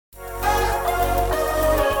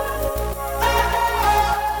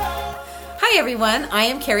Hi, everyone. I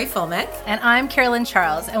am Carrie Fulmick. And I'm Carolyn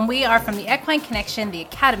Charles, and we are from the Equine Connection, the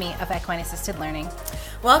Academy of Equine Assisted Learning.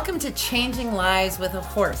 Welcome to Changing Lives with a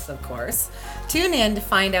Horse, of course. Tune in to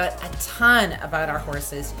find out a ton about our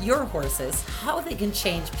horses, your horses, how they can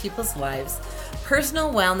change people's lives,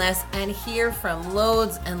 personal wellness, and hear from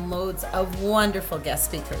loads and loads of wonderful guest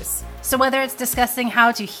speakers. So whether it's discussing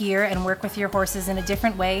how to hear and work with your horses in a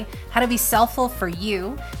different way, how to be selfful for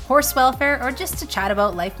you, horse welfare, or just to chat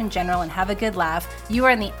about life in general and have a good laugh, you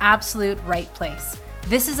are in the absolute right place.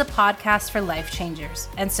 This is a podcast for life changers.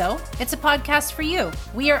 And so, it's a podcast for you.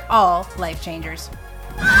 We are all life changers.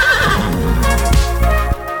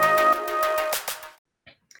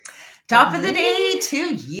 Top of the day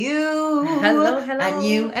to you. Hello. And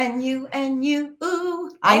you, and you, and you. Ooh.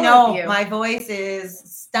 All I know of you. my voice is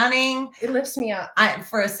stunning. It lifts me up.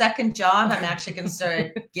 For a second job, I'm actually going to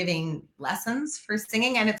start giving lessons for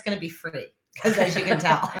singing, and it's going to be free. Because as you can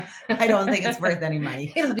tell, I don't think it's worth any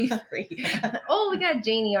money. It'll be free. Oh, we got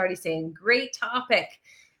Janie already saying, great topic.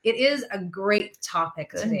 It is a great topic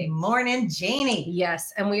today. Good morning, Janie.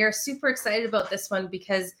 Yes, and we are super excited about this one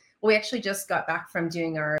because we actually just got back from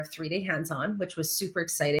doing our 3-day hands-on, which was super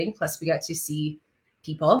exciting. Plus, we got to see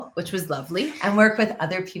people, which was lovely. And work with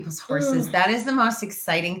other people's horses. That is the most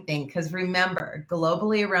exciting thing. Because remember,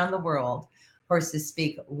 globally around the world, horses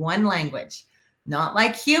speak one language, not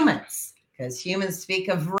like humans. Because humans speak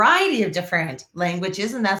a variety of different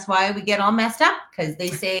languages, and that's why we get all messed up, because they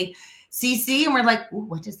say CC, and we're like, ooh,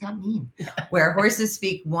 what does that mean? Where horses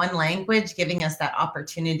speak one language, giving us that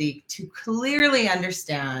opportunity to clearly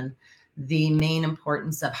understand the main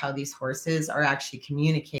importance of how these horses are actually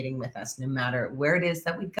communicating with us, no matter where it is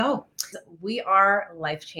that we go. We are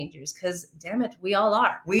life changers, because damn it, we all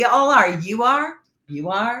are. We all are. You are.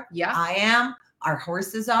 Yeah. I am. Our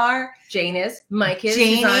horses are. Jane is. Mike is.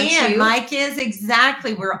 Janie and Mike is.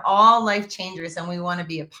 Exactly. We're all life changers, and we want to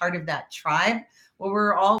be a part of that tribe where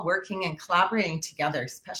we're all working and collaborating together,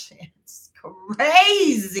 especially in this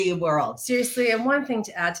crazy world. Seriously, and one thing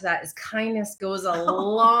to add to that is kindness goes a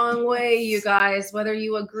long way, you guys. Whether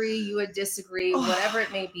you agree, you would disagree, whatever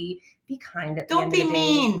it may be kind at the Don't end be of the day.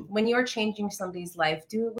 mean. When you're changing somebody's life,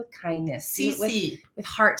 do it with kindness. Do it CC. with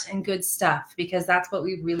heart and good stuff, because that's what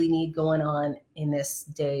we really need going on in this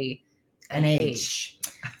day and age.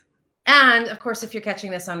 And of course, if you're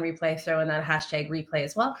catching this on replay, throw in that hashtag replay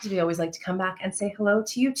as well, because we always like to come back and say hello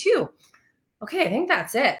to you too. Okay, I think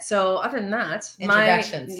that's it. So other than that,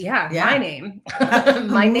 Introductions. my name,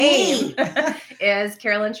 my name is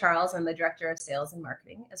Carolyn Charles. I'm the Director of Sales and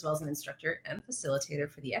Marketing, as well as an instructor and facilitator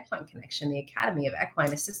for the Equine Connection, the Academy of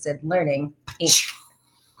Equine Assisted Learning, Inc.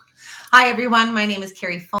 Hi, everyone. My name is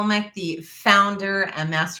Carrie Fulmick, the founder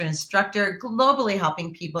and master instructor, globally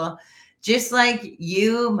helping people just like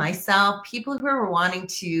you, myself, people who are wanting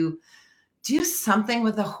to do something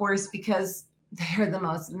with a horse because they're the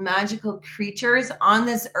most magical creatures on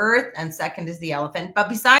this earth. And second is the elephant. But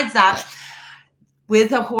besides that,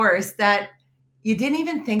 with a horse that you didn't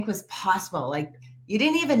even think was possible, like you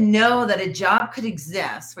didn't even know that a job could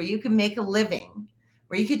exist where you could make a living,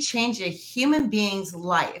 where you could change a human being's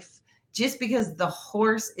life just because the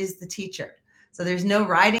horse is the teacher. So there's no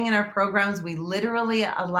riding in our programs. We literally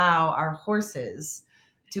allow our horses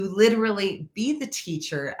to literally be the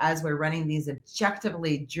teacher as we're running these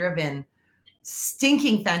objectively driven,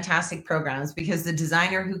 stinking fantastic programs, because the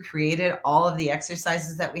designer who created all of the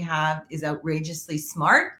exercises that we have is outrageously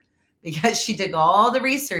smart, because she did all the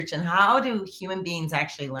research on how do human beings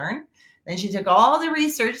actually learn. Then she took all the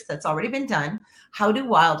research that's already been done. How do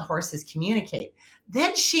wild horses communicate?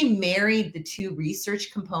 Then she married the two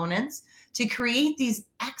research components to create these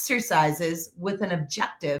exercises with an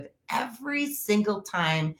objective every single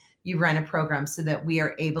time you run a program, so that we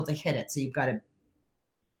are able to hit it. So you've got a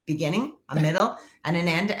beginning, a middle, and an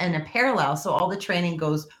end, and a parallel. So all the training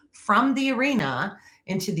goes from the arena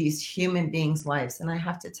into these human beings' lives. And I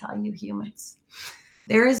have to tell you, humans,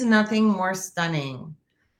 there is nothing more stunning,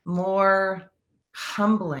 more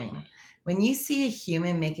humbling when you see a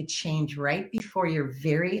human make a change right before your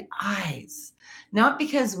very eyes. Not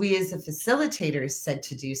because we as a facilitators said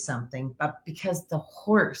to do something, but because the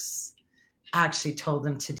horse actually told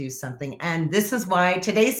them to do something. And this is why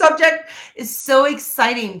today's subject is so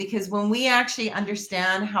exciting, because when we actually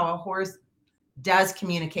understand how a horse does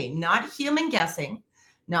communicate, not human guessing,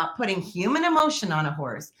 not putting human emotion on a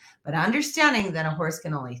horse, but understanding that a horse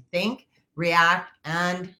can only think, react,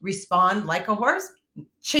 and respond like a horse,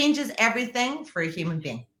 changes everything for a human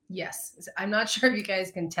being. Yes. I'm not sure if you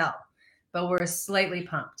guys can tell, but we're slightly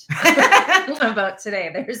pumped about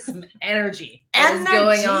today. There's some energy that is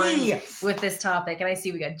going on with this topic. And I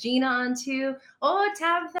see we got Gina on too. Oh,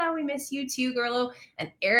 Tabitha, we miss you too, girlo.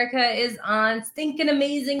 And Erica is on stinking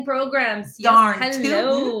amazing programs. Darn,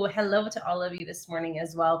 hello. Hello to all of you this morning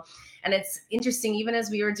as well. And it's interesting, even as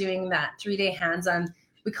we were doing that 3-day hands-on,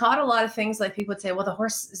 we caught a lot of things like people would say, well, the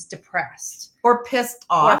horse is depressed. Or pissed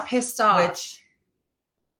off. Which,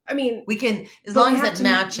 I mean, we can, as long as it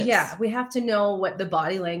matches. Yeah, we have to know what the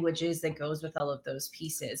body language is that goes with all of those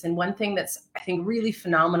pieces. And one thing that's, I think, really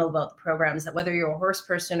phenomenal about the program is that whether you're a horse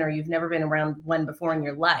person or you've never been around one before in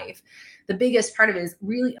your life, the biggest part of it is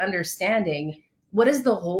really understanding what is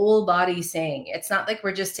the whole body saying. It's not like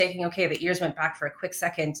we're just taking, okay, the ears went back for a quick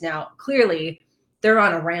second. Now, clearly, they're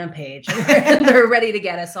on a rampage. They're ready to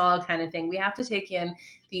get us all kind of thing. We have to take in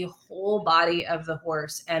the whole body of the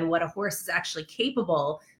horse and what a horse is actually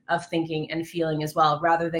capable of thinking and feeling as well,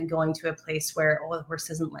 rather than going to a place where, oh, the horse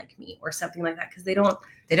doesn't like me or something like that, because they don't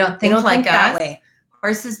think like us. That way.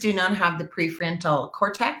 Horses do not have the prefrontal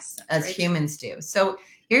cortex as humans do. So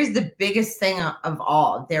here's the biggest thing of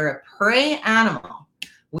all. They're a prey animal.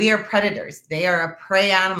 We are predators. They are a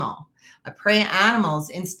prey animal. A prey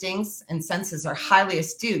animal's instincts and senses are highly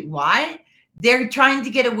astute. Why? They're trying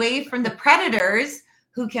to get away from the predators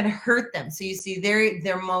who can hurt them. So you see, they're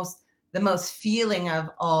the most feeling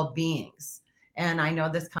of all beings. And I know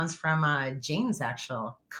this comes from Jane's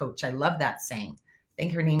actual coach. I love that saying. I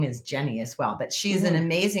think her name is Jenny as well, but she's an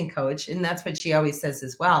amazing coach. And that's what she always says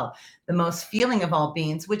as well. The most feeling of all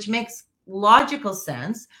beings, which makes logical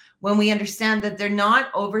sense when we understand that they're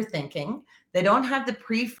not overthinking. They don't have the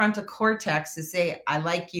prefrontal cortex to say, I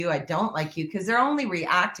like you, I don't like you, because they're only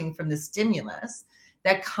reacting from the stimulus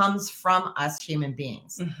that comes from us human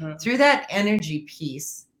beings. Through that energy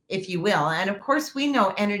piece, if you will. And of course, we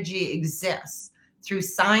know energy exists through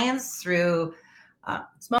science, through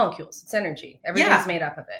it's molecules, it's energy. Everything's made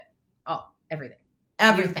up of it. Oh, everything.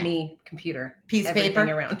 Everything. Me, computer, piece of paper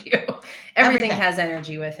around you. Everything has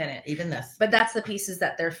energy within it. Even this. But that's the pieces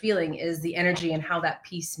that they're feeling, is the energy and how that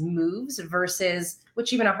piece moves versus,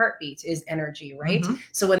 which even a heartbeat is energy, right?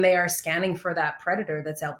 So when they are scanning for that predator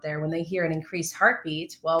that's out there, when they hear an increased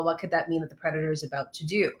heartbeat, well, what could that mean that the predator is about to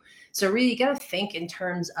do? So really, you got to think in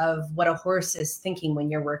terms of what a horse is thinking when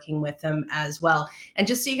you're working with them as well. And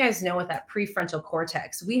just so you guys know, with that prefrontal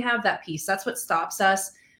cortex, we have that piece. That's what stops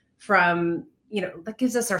us from, that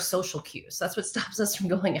gives us our social cues. That's what stops us from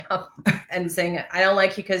going out and saying, I don't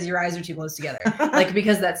like you because your eyes are too close together.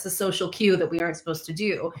 Because that's the social cue that we aren't supposed to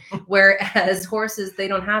do. Whereas horses, they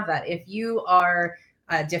don't have that. If you are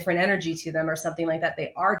a different energy to them or something like that,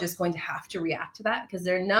 they are just going to have to react to that, because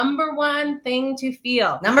their number one thing to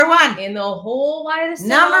feel, number one in the whole widest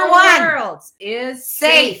world, is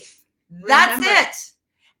safe. That's it.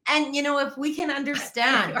 And, if we can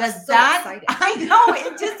understand I know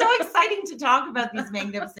it's just so exciting to talk about these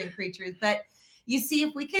magnificent creatures. But you see,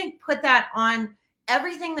 if we can put that on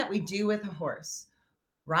everything that we do with a horse,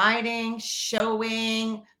 riding,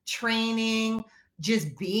 showing, training,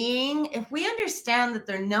 just being, if we understand that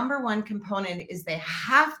their number one component is they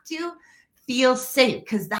have to feel safe,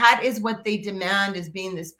 because that is what they demand as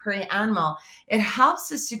being this prey animal, it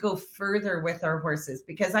helps us to go further with our horses.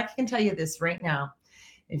 Because I can tell you this right now.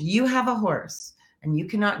 If you have a horse and you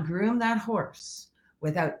cannot groom that horse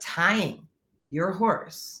without tying your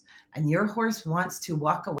horse, and your horse wants to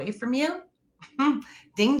walk away from you,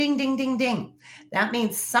 ding, ding, ding, ding, ding. That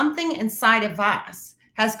means something inside of us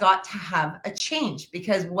has got to have a change,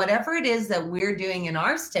 because whatever it is that we're doing in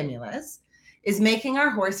our stimulus is making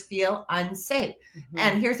our horse feel unsafe.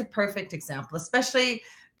 And here's a perfect example, especially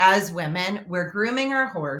as women, we're grooming our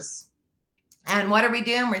horse. And what are we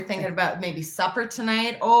doing? We're thinking about maybe supper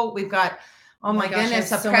tonight. Oh, we've got, oh my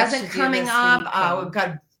goodness, a present coming up. We've got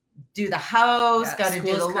to do the house, got to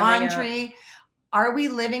do the laundry. Are we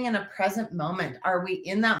living in a present moment? Are we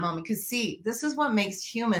in that moment? Because see, this is what makes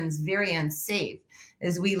humans very unsafe,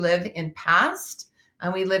 is we live in past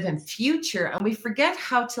and we live in future, and we forget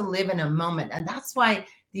how to live in a moment. And that's why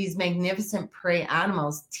these magnificent prey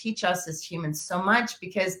animals teach us as humans so much,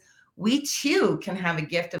 because we too can have a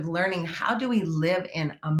gift of learning, how do we live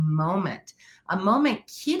in a moment? A moment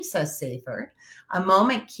keeps us safer. A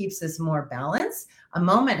moment keeps us more balanced. A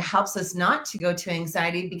moment helps us not to go to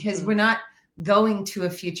anxiety, because we're not going to a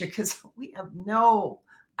future, because we have no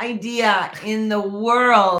idea in the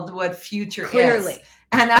world what future is.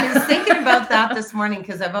 And I was thinking about that this morning,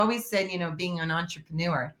 because I've always said, being an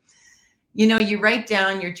entrepreneur, you write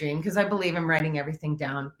down your dream, because I believe in writing everything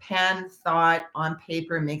down. Pen, thought on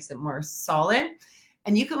paper makes it more solid.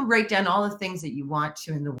 and you can write down all the things that you want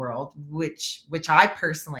to in the world, which I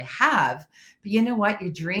personally have. But you know what?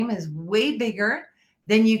 Your dream is way bigger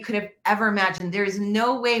than you could have ever imagined. There is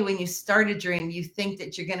no way when you start a dream, you think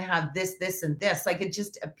that you're going to have this, this, and this. Like, it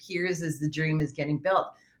just appears as the dream is getting built.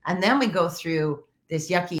 And then we go through this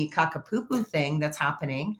yucky cockapoo thing that's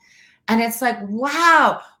happening. And it's like,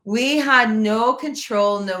 wow, we had no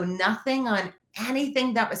control, no nothing on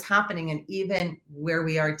anything that was happening. And even where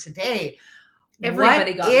we are today,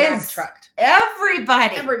 everybody got Mac trucked.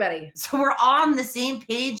 Everybody. So we're on the same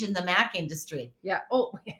page in the Mac industry. Yeah.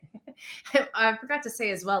 Oh, I forgot to say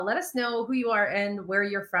as well, let us know who you are and where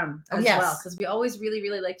you're from as well, because we always really,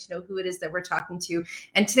 really like to know who it is that we're talking to.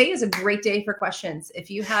 And today is a great day for questions. If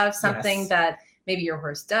you have something that maybe your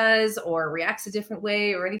horse does or reacts a different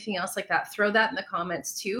way or anything else like that, throw that in the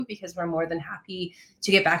comments too, because we're more than happy to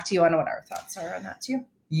get back to you on what our thoughts are on that too.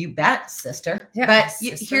 You bet, sister. Yeah, but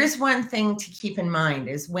sister. Here's one thing to keep in mind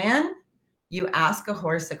is when you ask a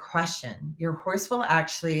horse a question, your horse will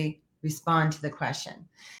actually respond to the question.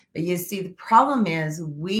 But you see, the problem is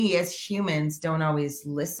we as humans don't always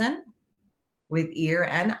listen with ear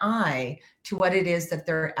and eye to what it is that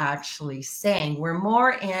they're actually saying. We're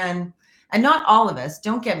more in, and not all of us,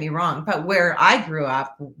 don't get me wrong, but where I grew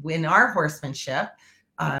up in our horsemanship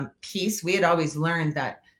piece, we had always learned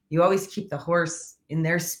that you always keep the horse in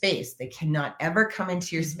their space. They cannot ever come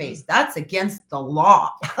into your space. That's against the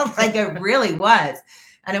law. Like, it really was.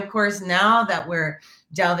 And of course, now that we're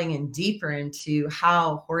delving in deeper into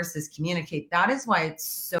how horses communicate, that is why it's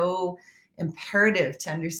so imperative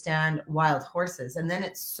to understand wild horses. And then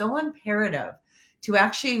it's so imperative to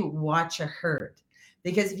actually watch a herd.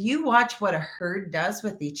 Because if you watch what a herd does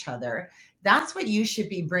with each other, that's what you should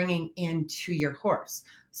be bringing into your horse.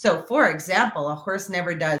 So, for example, a horse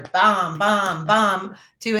never does bam, bam, bam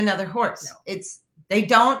to another horse. No. They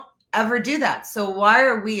don't ever do that. So why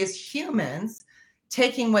are we as humans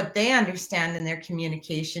taking what they understand in their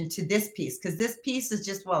communication to this piece? Because this piece is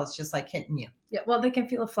just, well, it's just like hitting you. Yeah, well, they can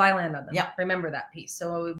feel a fly land on them. Yeah. Remember that piece.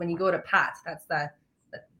 So when you go to pat, that's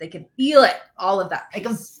they can feel it, all of that. They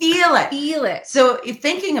can feel it. Feel it. So if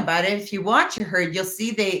thinking about it, if you watch a herd, you'll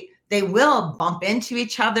see they will bump into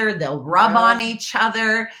each other. They'll rub on each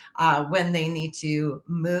other when they need to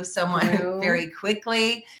move someone very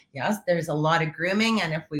quickly. Yes, there's a lot of grooming.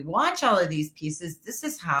 And if we watch all of these pieces, this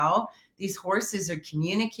is how these horses are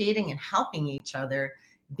communicating and helping each other,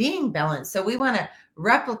 being balanced. So we want to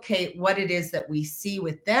replicate what it is that we see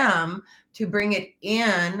with them to bring it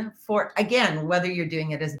in for, again, whether you're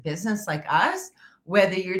doing it as a business like us,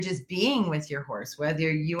 whether you're just being with your horse,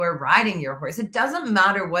 whether you are riding your horse, it doesn't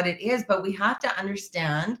matter what it is, but we have to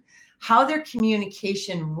understand how their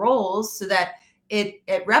communication rolls so that it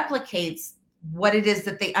replicates what it is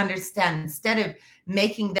that they understand. Instead of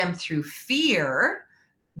making them through fear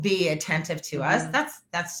be attentive to us,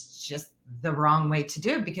 that's just the wrong way to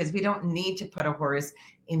do it, because we don't need to put a horse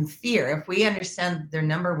in fear. If we understand their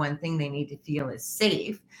number one thing they need to feel is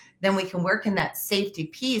safe, then we can work in that safety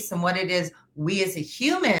piece and what it is we as a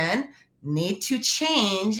human need to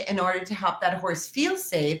change in order to help that horse feel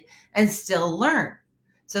safe and still learn.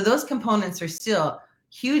 So those components are still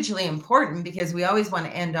hugely important, because we always want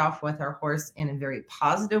to end off with our horse in a very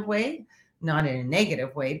positive way, not in a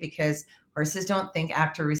negative way, because horses don't think,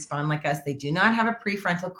 act, or respond like us. They do not have a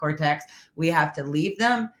prefrontal cortex. We have to leave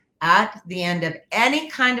them at the end of any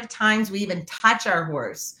kind of times we even touch our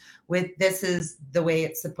horse with, this is the way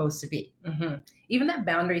it's supposed to be. Mm-hmm. Even that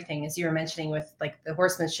boundary thing, as you were mentioning with like the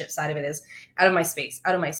horsemanship side of it, is out of my space,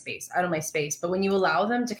 out of my space, out of my space. But when you allow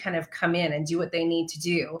them to kind of come in and do what they need to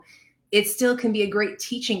do, it still can be a great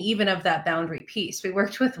teaching even of that boundary piece. We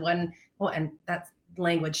worked with one, well, and that's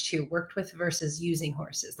language too, worked with versus using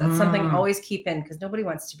horses. That's something I always keep in, because nobody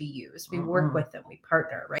wants to be used. We work with them, we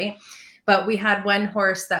partner, right? But we had one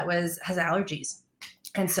horse that has allergies.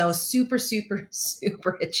 And so super, super,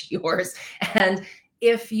 super itchy horse. And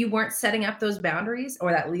if you weren't setting up those boundaries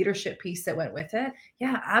or that leadership piece that went with it,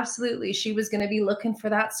 yeah, absolutely. She was going to be looking for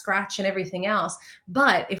that scratch and everything else.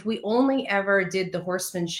 But if we only ever did the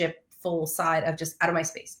horsemanship full side of just out of my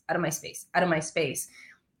space, out of my space, out of my space,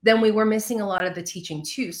 then we were missing a lot of the teaching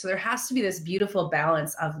too. So there has to be this beautiful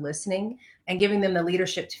balance of listening and giving them the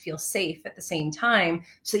leadership to feel safe at the same time,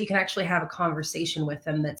 so that you can actually have a conversation with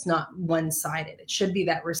them that's not one-sided. It should be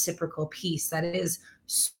that reciprocal piece that is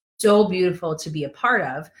so beautiful to be a part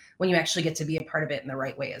of when you actually get to be a part of it in the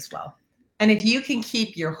right way as well. And if you can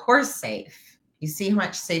keep your horse safe, you see how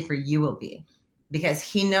much safer you will be, because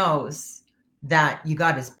he knows that you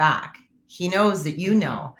got his back. He knows that you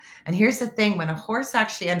know. And here's the thing, when a horse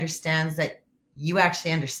actually understands that you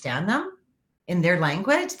actually understand them in their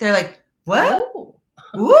language, they're like, what? Oh.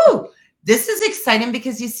 Ooh, this is exciting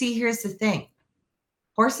because you see, here's the thing.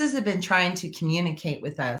 Horses have been trying to communicate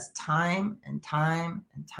with us time and time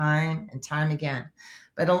and time and time again.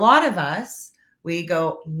 But a lot of us, we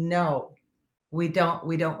go, no, we don't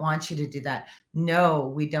want you to do that. No,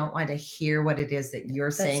 we don't want to hear what it is that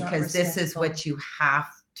you're saying, because this is what you have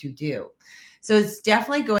to do. So it's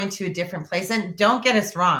definitely going to a different place. And don't get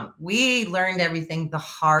us wrong, we learned everything the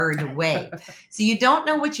hard way. So you don't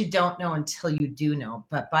know what you don't know until you do know.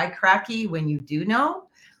 But by cracky, when you do know,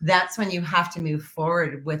 that's when you have to move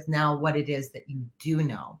forward with now what it is that you do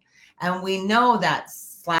know. And we know that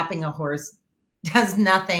slapping a horse does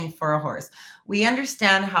nothing for a horse. We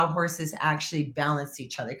understand how horses actually balance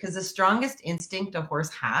each other, because the strongest instinct a horse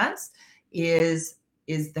has is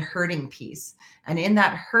the herding piece. And in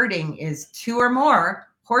that herding is 2 or more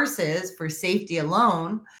horses for safety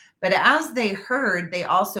alone. But as they herd, they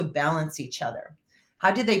also balance each other. How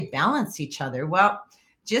do they balance each other? Well,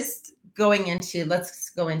 just let's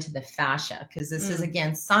go into the fascia, because this is,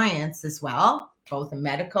 again, science as well, both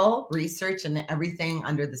medical research and everything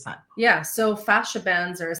under the sun. Yeah. So fascia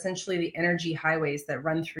bands are essentially the energy highways that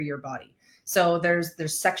run through your body. So there's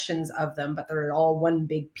sections of them, but they're all one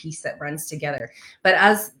big piece that runs together. But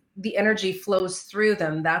as the energy flows through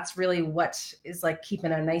them, that's really what is like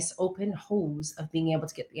keeping a nice open hose of being able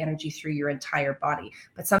to get the energy through your entire body.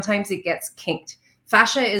 But sometimes it gets kinked.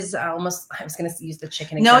 Fascia is almost, I was going to use the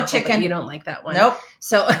chicken example. No chicken. But you don't like that one. Nope.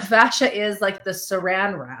 So fascia is like the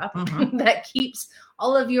saran wrap that keeps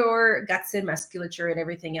all of your guts and musculature and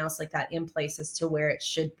everything else like that in place as to where it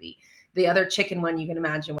should be. The other chicken one, you can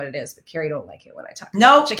imagine what it is, but Carrie don't like it when I talk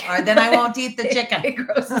about chicken. Or then I won't eat the chicken. It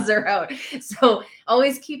grosses her out. So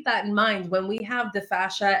always keep that in mind. When we have the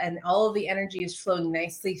fascia and all of the energy is flowing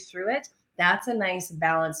nicely through it, that's a nice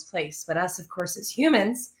balanced place. But us, of course, as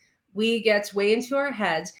humans, we get way into our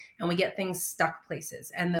head and we get things stuck places.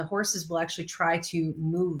 And the horses will actually try to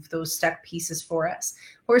move those stuck pieces for us.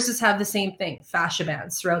 Horses have the same thing, fascia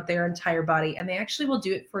bands throughout their entire body, and they actually will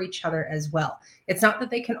do it for each other as well. It's not that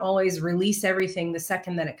they can always release everything the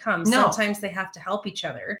second that it comes. No. Sometimes they have to help each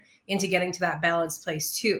other into getting to that balanced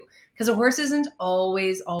place too. Because a horse isn't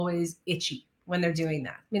always itchy when they're doing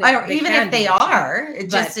that. Even if they are, it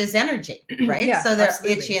just is energy, right? Yeah, so they're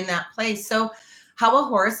itchy in that place. So how a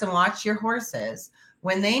horse, and watch your horses,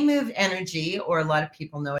 when they move energy, or a lot of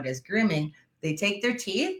people know it as grooming, they take their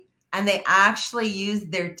teeth and they actually use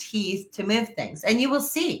their teeth to move things. And you will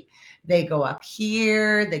see they go up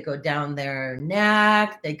here, they go down their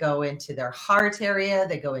neck, they go into their heart area,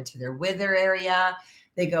 they go into their wither area,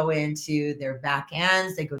 they go into their back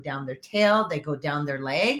ends, they go down their tail, they go down their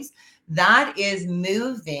legs. That is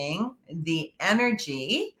moving the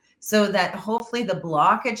energy, so that hopefully the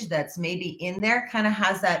blockage that's maybe in there kind of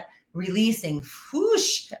has that releasing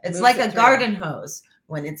whoosh. It's like a garden hose.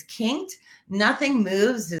 When it's kinked, nothing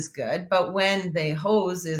moves as good. But when the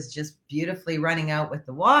hose is just beautifully running out with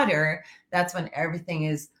the water, that's when everything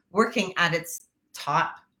is working at its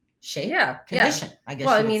top shape condition. I guess.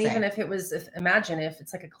 Well, I mean, even if it was, imagine if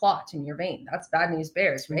it's like a clot in your vein, that's bad news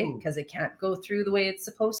bears, right? Because it can't go through the way it's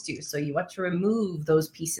supposed to. So you want to remove those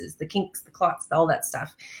pieces, the kinks, the clots, all that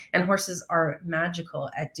stuff. And horses are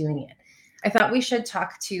magical at doing it. I thought we should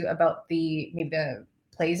talk to you about the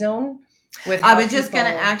play zone. I was just going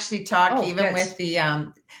to actually talk with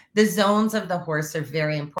the zones of the horse are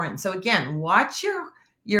very important. So again, watch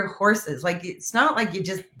your horses. Like, it's not like you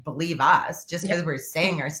just believe us just because we're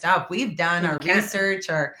saying our stuff. We've done our research,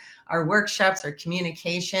 our workshops, our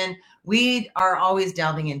communication. We are always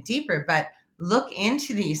delving in deeper, but look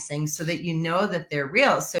into these things so that you know that they're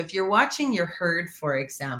real. So if you're watching your herd, for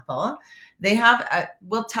example, they have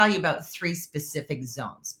we'll tell you about 3 specific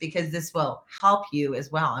zones, because this will help you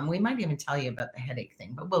as well. And we might even tell you about the headache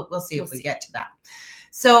thing, but we'll see if we get to that.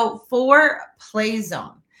 So for play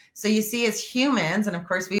zone, so you see, as humans, and of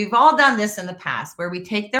course, we've all done this in the past, where we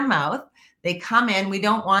take their mouth, they come in, we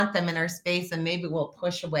don't want them in our space, and maybe we'll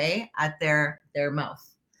push away at their mouth.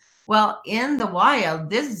 Well, in the wild,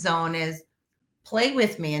 this zone is play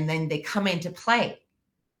with me, and then they come into play.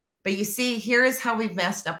 But you see, here is how we've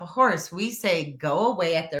messed up a horse. We say, go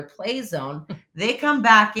away at their play zone. They come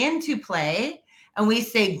back into play, and we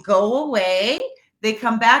say, go away. They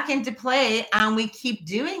come back into play, and we keep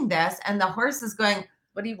doing this, and the horse is going,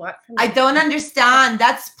 what do you want from me? I don't understand.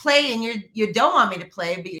 That's play, and you don't want me to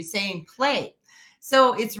play, but you're saying play.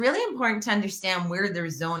 So it's really important to understand where their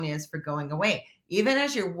zone is for going away. Even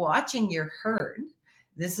as you're watching your herd,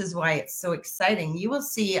 this is why it's so exciting. You will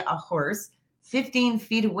see a horse 15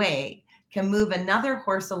 feet away can move another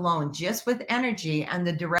horse alone just with energy and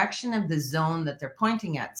the direction of the zone that they're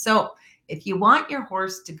pointing at. So if you want your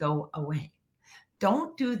horse to go away,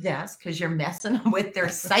 don't do this because you're messing with their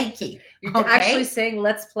psyche. You're actually saying,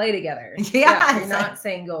 let's play together. Yeah. You're not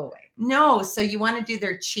saying go away. No. So you want to do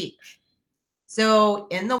their cheek. So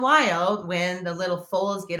in the wild, when the little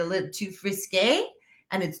foals get a little too frisky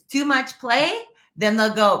and it's too much play, then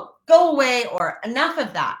they'll go away, or enough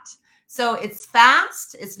of that. So it's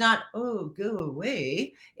fast. It's not, oh, go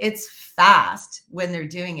away. It's fast when they're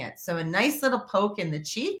doing it. So a nice little poke in the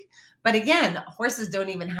cheek. But again, horses don't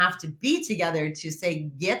even have to be together to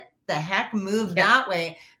say, get the heck, move that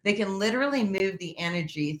way. They can literally move the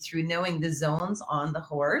energy through knowing the zones on the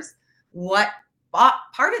horse, what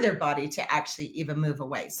part of their body to actually even move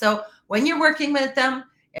away. So when you're working with them,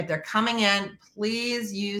 if they're coming in,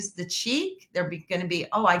 please use the cheek. They're going to be,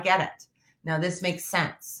 oh, I get it. Now this makes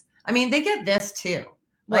sense. I mean, they get this too.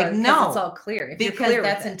 Like, no, it's all clear. If because clear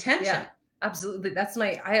that's intention. Yeah. Absolutely.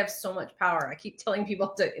 I have so much power. I keep telling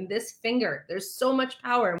people in this finger, there's so much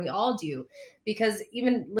power, and we all do, because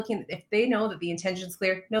even if they know that the intention's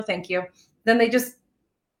clear, no, thank you, then they just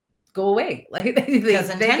go away. Like they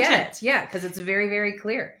get it. Yeah. Cause it's very, very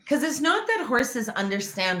clear. Cause it's not that horses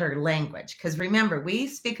understand our language. Cause remember, we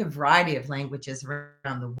speak a variety of languages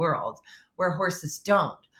around the world where horses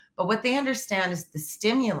don't. But what they understand is the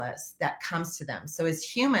stimulus that comes to them. So as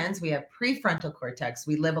humans, we have prefrontal cortex.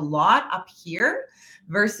 We live a lot up here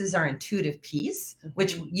versus our intuitive piece,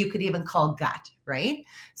 which you could even call gut, right?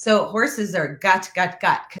 So horses are gut,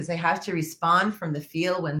 because they have to respond from the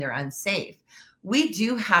field when they're unsafe. We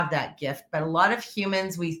do have that gift, but a lot of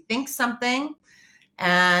humans, we think something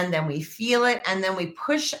and then we feel it, and then we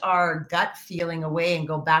push our gut feeling away and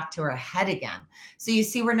go back to our head again. So you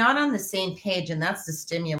see, we're not on the same page, and that's the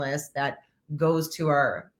stimulus that goes to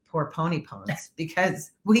our poor pony ponies,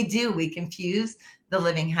 because we confuse the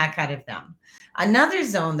living heck out of them. Another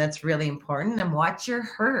zone that's really important, and watch your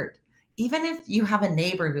herd. Even if you have a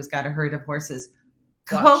neighbor who's got a herd of horses,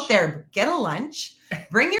 go out there, get a lunch,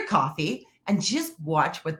 bring your coffee, and just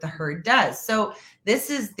watch what the herd does. So this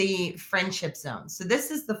is the friendship zone. So this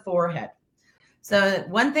is the forehead. So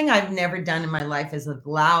one thing I've never done in my life is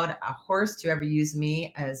allowed a horse to ever use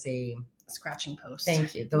me as a scratching post.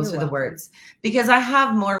 Thank you. Those are the words. Because I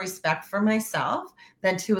have more respect for myself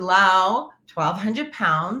than to allow 1,200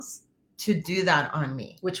 pounds to do that on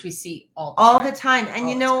me. Which we see all the time.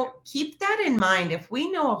 And keep that in mind. If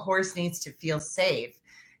we know a horse needs to feel safe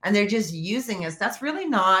and they're just using us, that's really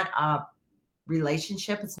not a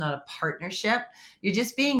relationship. It's not a partnership. You're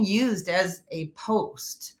just being used as a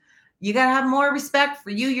post. You got to have more respect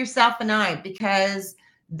for you, yourself, and I, because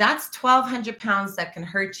that's 1,200 pounds that can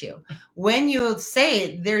hurt you. When you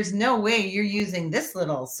say there's no way you're using this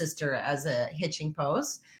little sister as a hitching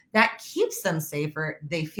post, that keeps them safer.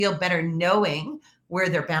 They feel better knowing where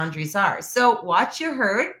their boundaries are. So watch your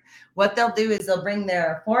herd. What they'll do is they'll bring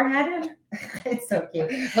their forehead in. It's so cute.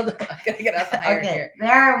 I gotta get out the hair here.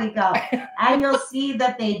 There we go. And you'll see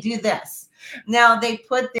that they do this. Now they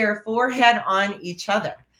put their forehead on each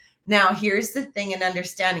other. Now here's the thing in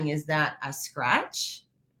understanding, is that a scratch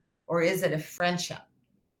or is it a friendship?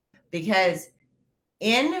 Because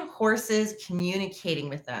in horses communicating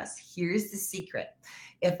with us, here's the secret.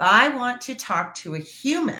 If I want to talk to a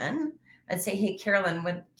human and say, hey, Carolyn,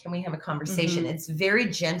 when can we have a conversation? Mm-hmm. It's very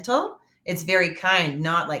gentle. It's very kind,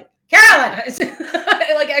 not like, Carolyn.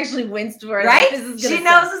 I like actually winced for it. Right? She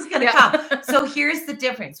knows it's going to come. So here's the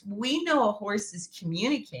difference. We know a horse is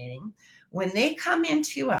communicating when they come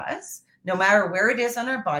into us, no matter where it is on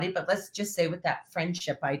our body, but let's just say with that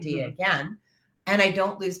friendship idea again, and I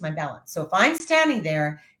don't lose my balance. So if I'm standing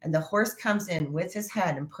there and the horse comes in with his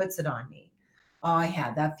head and puts it on me, oh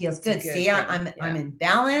yeah, that feels good. See, I'm in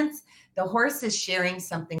balance. The horse is sharing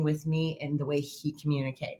something with me in the way he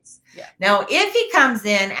communicates. Yeah. Now, if he comes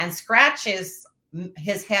in and scratches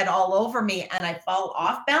his head all over me and I fall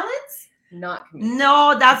off balance,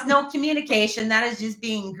 no, that's no communication. That is just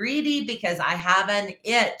being greedy because I have an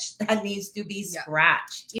itch that needs to be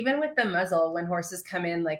scratched. Even with the muzzle, when horses come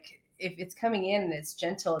in, like if it's coming in and it's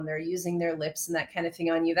gentle and they're using their lips and that kind of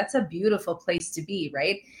thing on you, that's a beautiful place to be,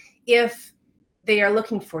 right? If they are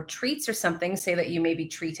looking for treats or something, say that you maybe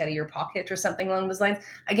treat out of your pocket or something along those lines.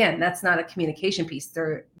 Again, that's not a communication piece.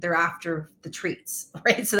 They're after the treats,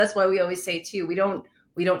 right? So that's why we always say too, we don't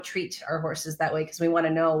treat our horses that way because we want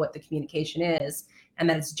to know what the communication is and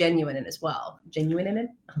that it's genuine in as well. Genuine in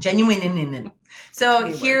it. So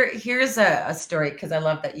here's a story, because I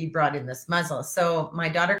love that you brought in this muzzle. So my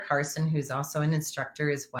daughter Carson, who's also an instructor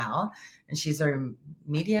as well, and she's our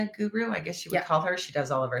media guru, I guess you would call her. She does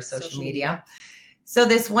all of our social media. So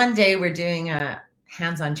this one day we're doing a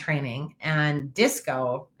hands-on training, and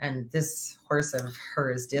Disco, and this horse of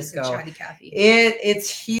hers, Disco, Chatty Cathy. It's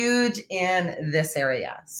huge in this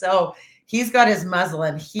area. So he's got his muzzle,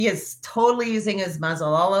 and he is totally using his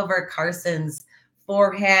muzzle all over Carson's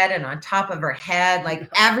forehead and on top of her head, like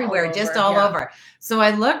everywhere, all over. So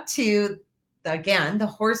I looked to, again, the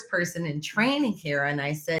horse person in training here, and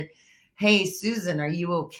I said, hey, Susan, are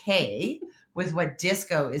you okay with what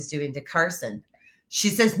Disco is doing to Carson? She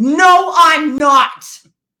says, no, I'm not.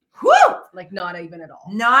 Whoo! Like not even at all.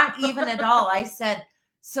 Not even at all. I said,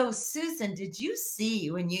 so Susan, did you see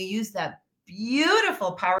when you used that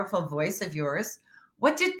beautiful, powerful voice of yours,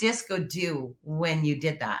 what did Disco do when you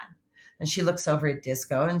did that? And she looks over at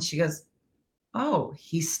Disco and she goes, oh,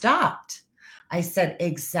 he stopped. I said,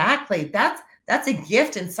 exactly. That's a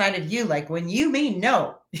gift inside of you. Like when you mean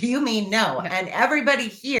no, you mean no. Yeah. And everybody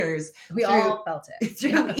hears. We all felt it.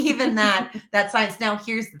 Through even that science. Now,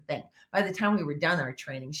 here's the thing. By the time we were done our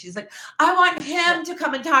training, she's like, I want him to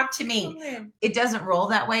come and talk to me. It doesn't roll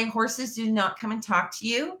that way. Horses do not come and talk to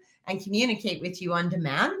you and communicate with you on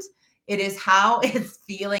demand. It is how it's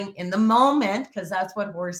feeling in the moment, because that's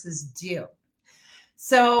what horses do.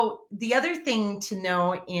 So the other thing to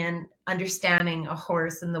know in understanding a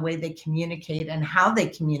horse and the way they communicate and how they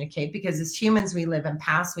communicate, because as humans, we live in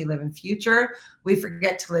past, we live in future, we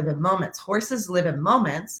forget to live in moments. Horses live in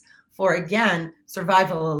moments for, again,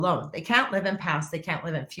 survival alone. They can't live in past, they can't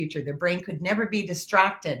live in future. Their brain could never be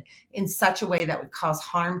distracted in such a way that would cause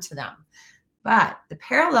harm to them. But the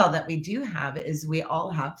parallel that we do have is we all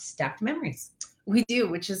have stacked memories. We do,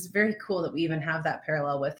 which is very cool that we even have that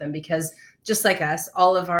parallel with them, because just like us,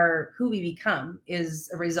 all of our who we become is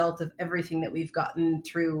a result of everything that we've gotten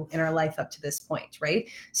through in our life up to this point, right?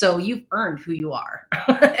 So you've earned who you are.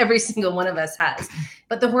 Every single one of us has.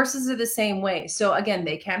 But the horses are the same way. So again,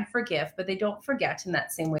 they can forgive, but they don't forget in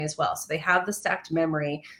that same way as well. So they have the stacked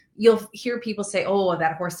memory. You'll hear people say, oh,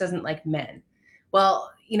 that horse doesn't like men.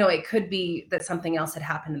 Well, it could be that something else had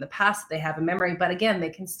happened in the past. They have a memory, but again, they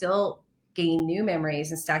can still gain new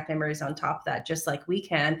memories and stack memories on top of that, just like we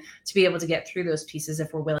can, to be able to get through those pieces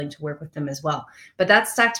if we're willing to work with them as well. But that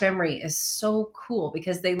stacked memory is so cool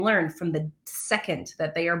because they learn from the second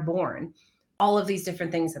that they are born all of these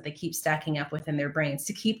different things that they keep stacking up within their brains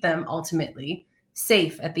to keep them ultimately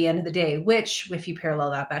safe at the end of the day, which, if you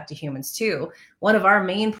parallel that back to humans too, one of our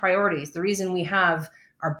main priorities, the reason we have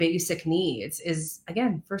our basic needs is,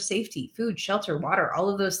 again, for safety, food, shelter, water, all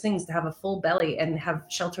of those things. To have a full belly and have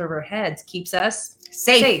shelter over our heads keeps us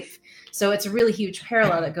safe. So it's a really huge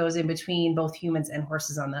parallel that goes in between both humans and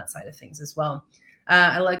horses on that side of things as well.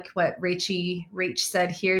 I like what Rach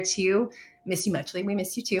said here too. Miss you much, Lee. We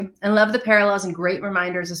miss you too. And love the parallels and great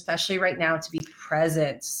reminders, especially right now, to be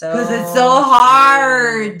present. So because it's so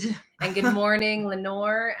hard. And good morning,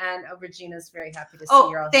 Lenore. And Regina's very happy to see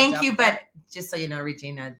you all. Thank you. But just so you know,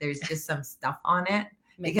 Regina, there's just some stuff on it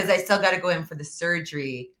because I still got to go in for the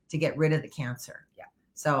surgery to get rid of the cancer. Yeah.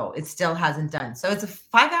 So it still hasn't done. So it's a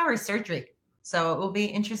 5-hour surgery. So it will be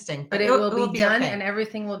interesting. But it will be done and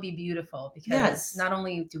everything will be beautiful because not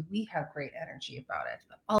only do we have great energy about it,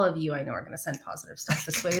 but all of you I know are going to send positive stuff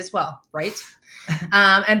this way as well, right?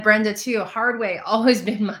 And Brenda too, hard way, always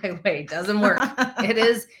been my way, doesn't work. It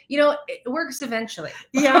is, it works eventually.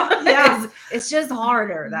 Yeah. It's just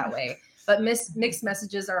harder that way. But mixed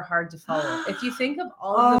messages are hard to follow. If you think of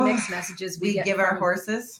all of the mixed messages we give our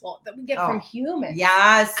horses, that we get from humans,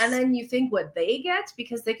 yes, and then you think what they get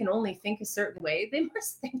because they can only think a certain way, they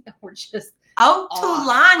must think that we're just out to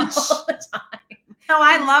lunch all the time. No,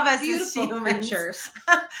 I love us beautiful as humans. Creatures.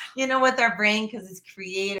 With our brain, because it's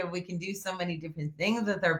creative, we can do so many different things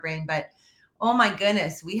with our brain. But oh my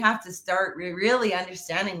goodness, we have to start really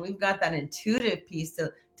understanding we've got that intuitive piece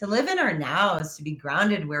to live in our now, is to be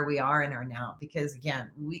grounded where we are in our now. Because again,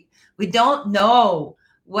 we don't know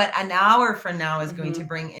what an hour from now is going to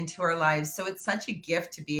bring into our lives. So it's such a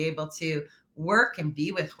gift to be able to work and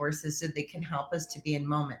be with horses so they can help us to be in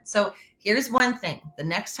moment. So here's one thing. The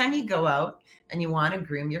next time you go out and you want to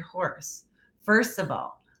groom your horse, first of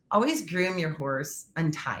all, always groom your horse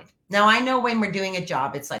untied. Now, I know when we're doing a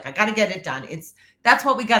job, it's like, I got to get it done. That's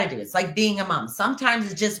what we got to do. It's like being a mom. Sometimes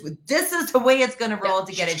it's just, this is the way it's going to roll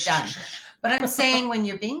to get it done. But I'm saying when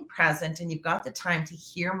you're being present and you've got the time to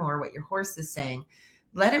hear more what your horse is saying,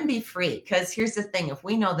 let him be free. Because here's the thing. If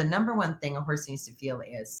we know the number one thing a horse needs to feel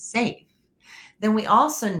is safe, then we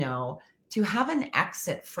also know to have an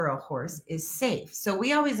exit for a horse is safe. So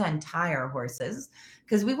we always untie our horses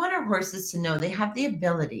because we want our horses to know they have the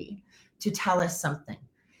ability to tell us something.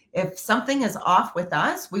 If something is off with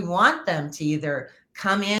us, we want them to either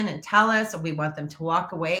come in and tell us, or we want them to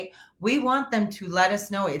walk away. We want them to let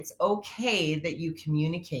us know it's okay that you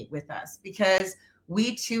communicate with us, because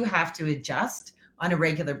we too have to adjust on a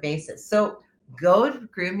regular basis. So go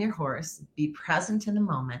groom your horse, be present in the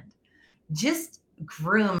moment, just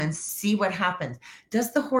groom and see what happens.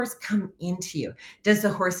 Does the horse come into you? Does the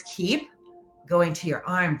horse keep going to your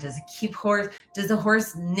arm? Does it keep horse? Does the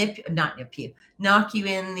horse knock you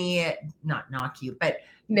in the, not knock you, but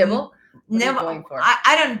Nibble? Nibble.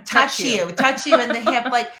 I don't touch you in the hip.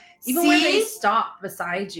 Like, even where they stop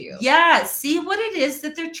beside you. Yeah. See what it is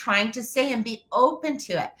that they're trying to say and be open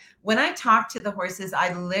to it. When I talk to the horses,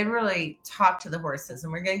 I literally talk to the horses,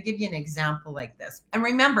 and we're going to give you an example like this. And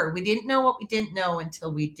remember, we didn't know what we didn't know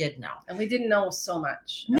until we did know. And we didn't know so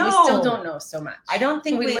much. No. And we still don't know so much. I don't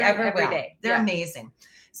think we ever will. Every day. They're amazing.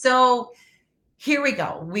 So here we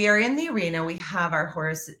go. We are in the arena. We have our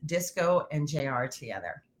horse Disco and JR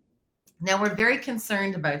together. Now, we're very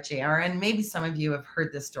concerned about JR, and maybe some of you have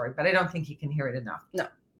heard this story, but I don't think you can hear it enough. No,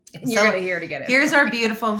 you're going to hear it again. Here's our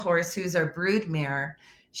beautiful horse, who's our brood mare.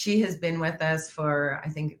 She has been with us for, I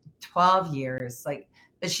think, 12 years.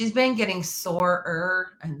 But she's been getting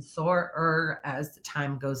sorer and sorer as the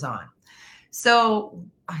time goes on. So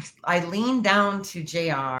I lean down to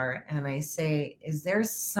JR and I say, is there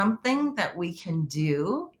something that we can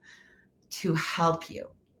do to help you?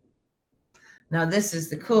 Now, this is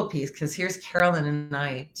the cool piece, because here's Carolyn and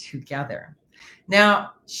I together.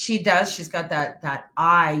 Now, she's got that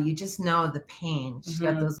eye. You just know the pain. She's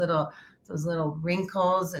got those little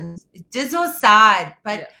wrinkles, and it's so sad.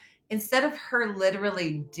 But instead of her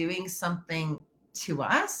literally doing something to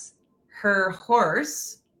us, her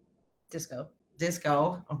horse, Disco,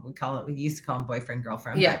 we used to call him boyfriend,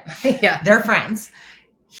 girlfriend. Yeah. Yeah. They're friends.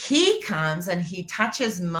 He comes and he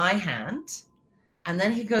touches my hand. And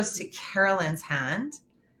then he goes to Carolyn's hand,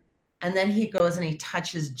 and then he goes and he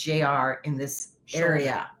touches JR in this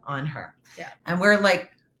area on her. Yeah. And we're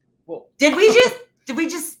like, whoa, did we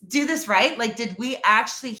just do this right? Like, did we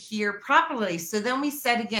actually hear properly? So then we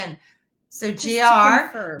said again, so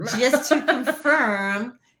JR, just to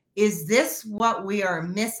confirm, is this what we are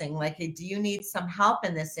missing? Like, do you need some help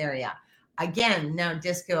in this area? Again, now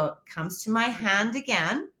Disco comes to my hand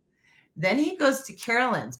again. Then he goes to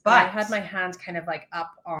Carolyn's, but I had my hand kind of like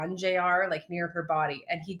up on JR, like near her body.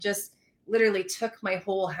 And he just literally took my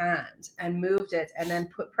whole hand and moved it and then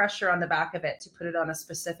put pressure on the back of it to put it on a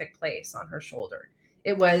specific place on her shoulder.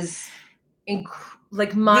 It was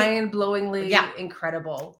mind-blowingly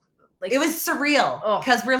incredible. Like, it was surreal,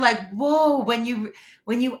 because we're like, whoa, when you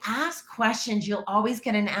ask questions, you'll always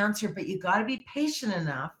get an answer, but you got to be patient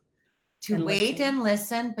enough to wait and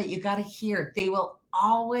listen, but you got to hear. They will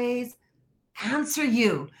always answer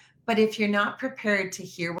you. But if you're not prepared to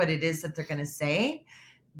hear what it is that they're going to say,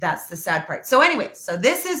 that's the sad part. So anyway, so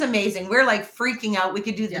this is amazing. We're like freaking out. We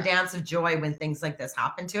could do the dance of joy when things like this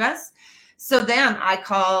happen to us. So then I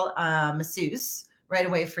call masseuse right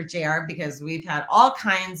away for JR, because we've had all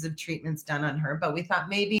kinds of treatments done on her, but we thought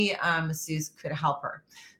maybe masseuse could help her.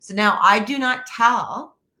 So now I do not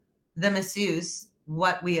tell the masseuse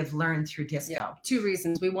what we have learned through Disco. Yeah, 2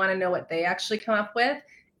 reasons. We want to know what they actually come up with.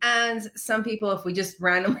 And some people, if we just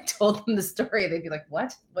randomly told them the story, they'd be like,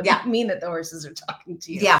 what? What do you mean that the horses are talking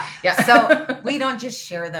to you? Yeah. So we don't just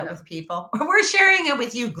share that with people. We're sharing it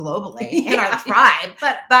with you globally in our tribe,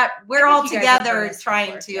 but we're all together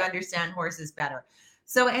trying to understand horses better.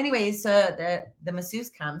 So anyways, the masseuse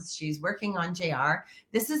comes, she's working on JR.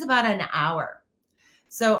 This is about an hour.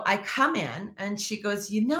 So I come in and she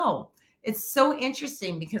goes, it's so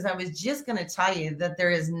interesting, because I was just going to tell you that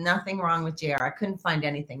there is nothing wrong with JR. I couldn't find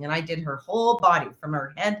anything. And I did her whole body from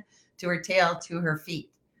her head to her tail to her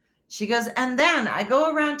feet. She goes, and then I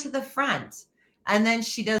go around to the front, and then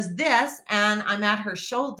she does this, and I'm at her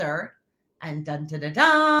shoulder, and dun da da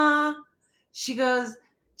da. She goes,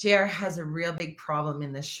 JR has a real big problem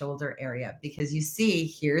in the shoulder area, because you see,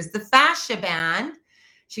 here's the fascia band.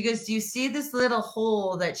 She goes, do you see this little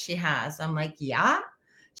hole that she has? I'm like, yeah.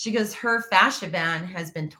 She goes, her fascia band has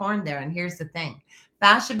been torn there. And here's the thing.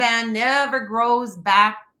 Fascia band never grows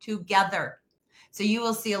back together. So you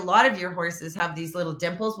will see a lot of your horses have these little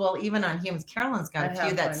dimples. Well, even on humans, Carolyn's got a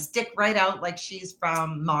few that stick right out like she's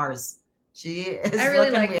from Mars. She is I really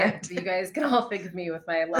like it. You guys can all think of me with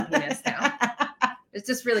my luckiness now. It's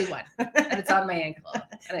just really one. And it's on my ankle.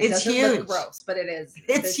 And it doesn't look gross, but it is.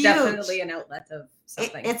 It's huge. Definitely an outlet of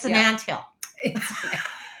something. It's an anthill.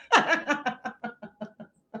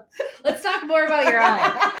 Let's talk more about your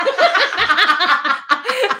eye.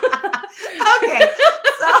 Okay.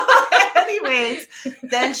 So anyways,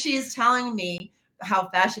 then she's telling me, how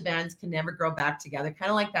fascia bands can never grow back together, kind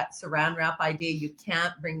of like that saran wrap idea. You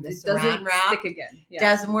can't bring the It saran doesn't wrap. stick again. Yeah.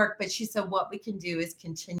 Doesn't work. But she said what we can do is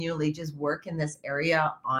continually just work in this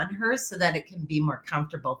area on her so that it can be more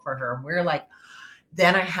comfortable for her. And we're like,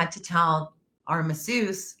 then I had to tell our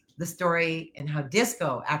masseuse the story and how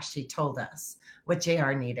Disco actually told us what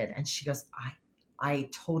JR needed. And she goes, I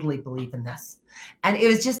totally believe in this. And it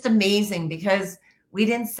was just amazing because we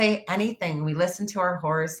didn't say anything. We listened to our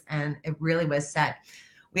horse and it really was set.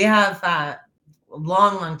 We have a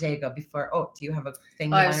long day ago before. Oh, do you have a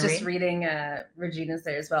thing? I was just reading Regina's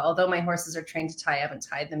there as well. Although my horses are trained to tie, I haven't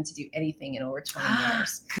tied them to do anything in over 20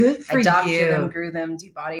 years. Good for I doctor you. them, grew them,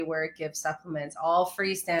 do body work, give supplements, all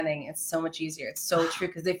freestanding. It's so much easier. It's so true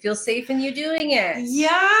because they feel safe in you doing it.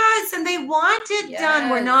 Yes, and they want it done.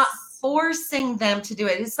 We're not forcing them to do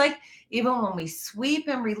it. It's like even when we sweep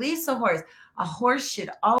and release a horse should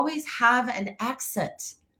always have an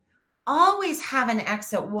exit. Always have an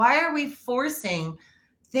exit. Why are we forcing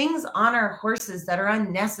things on our horses that are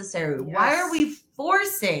unnecessary? Yes. Why are we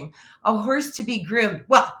forcing a horse to be groomed?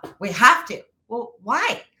 Well, we have to. Well,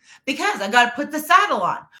 why? Because I got to put the saddle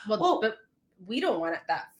on. Well, but we don't want it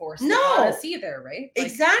that forced no, on us either, right? Like,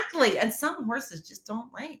 exactly. And some horses just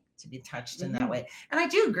don't like to be touched in that way. And I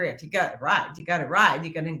do agree. If you got to ride, you got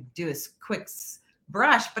to do a quick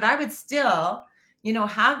brush. But I would still,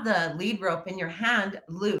 have the lead rope in your hand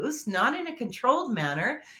loose, not in a controlled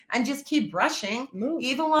manner, and just keep brushing,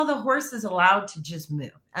 even while the horse is allowed to just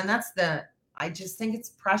move. And I just think it's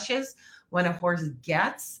precious when a horse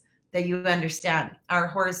gets that you understand. Our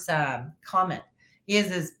horse, Comet, he has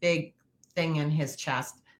this big thing in his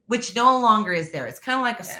chest, which no longer is there. It's kind of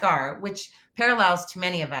like a scar, which parallels to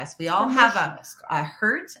many of us. We all have a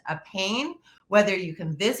hurt, a pain, whether you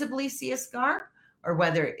can visibly see a scar or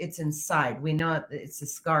whether it's inside. We know it's a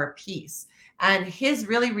scar piece. And his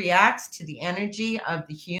really reacts to the energy of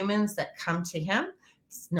the humans that come to him.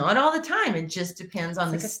 It's not all the time. It just depends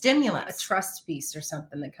on the stimulus. A trust piece or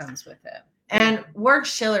something that comes with it. And Warg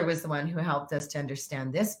Schiller was the one who helped us to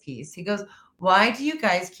understand this piece. He goes, why do you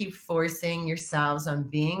guys keep forcing yourselves on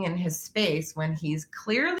being in his space when he's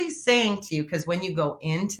clearly saying to you, because when you go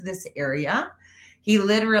into this area, he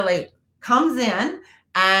literally comes in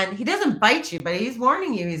and he doesn't bite you, but he's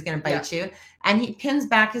warning you he's going to bite you. And he pins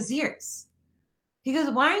back his ears. He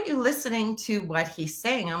goes, why aren't you listening to what he's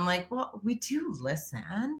saying? I'm like, well, we do listen.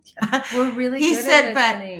 We're really he good said,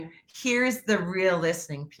 at listening. But here's the real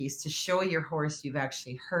listening piece to show your horse you've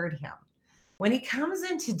actually heard him. When he comes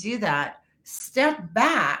in to do that, step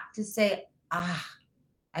back to say,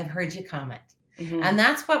 I've heard you comment. Mm-hmm. And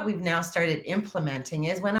that's what we've now started implementing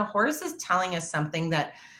is when a horse is telling us something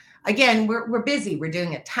that, again, we're busy. We're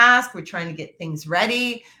doing a task. We're trying to get things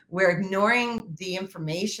ready. We're ignoring the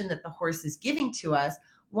information that the horse is giving to us.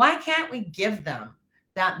 Why can't we give them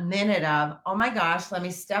that minute of, oh my gosh, let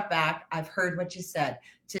me step back. I've heard what you said.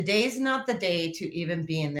 Today's not the day to even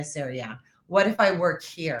be in this area. What if I work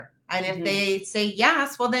here? And if they say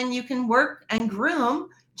yes, well, then you can work and groom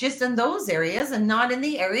just in those areas and not in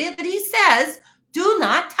the area that he says, do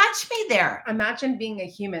not touch me there. Imagine being a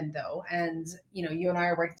human, though. And, you and I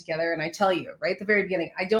are working together. And I tell you right at the very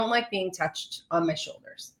beginning, I don't like being touched on my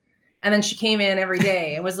shoulders. And then she came in every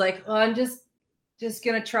day and was like, well, I'm just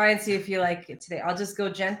going to try and see if you like it today. I'll just go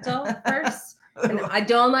gentle first. And I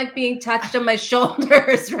don't like being touched on my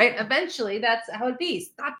shoulders, right? Eventually, that's how it be.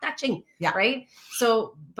 Stop touching, right?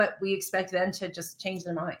 So, but we expect them to just change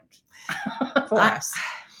their mind for us.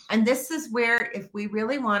 And this is where, if we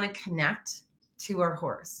really want to connect to our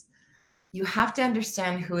horse, you have to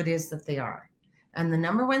understand who it is that they are. And the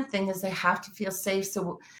number one thing is they have to feel safe.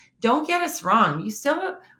 So don't get us wrong.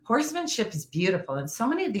 Horsemanship is beautiful. And so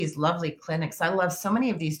many of these lovely clinics, I love so many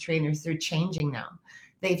of these trainers, they're changing now.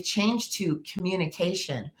 They've changed to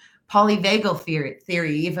communication, polyvagal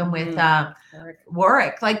theory, even with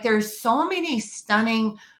Warwick. Like there's so many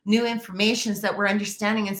stunning new informations that we're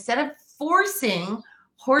understanding instead of forcing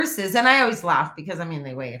horses. And I always laugh because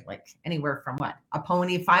they weigh like anywhere from a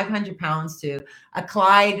pony, 500 pounds to a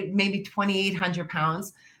Clyde, maybe 2,800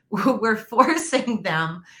 pounds. We're forcing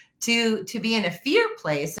them to be in a fear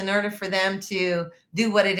place in order for them to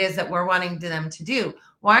do what it is that we're wanting them to do.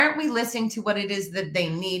 Why aren't we listening to what it is that they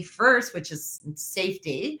need first, which is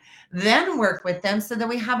safety, then work with them so that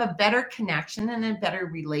we have a better connection and a better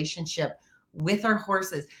relationship with our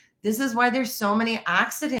horses? This is why there's so many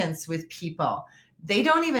accidents with people. They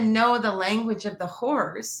don't even know the language of the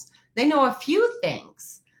horse. They know a few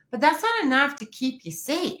things, but that's not enough to keep you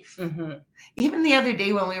safe. Mm-hmm. Even the other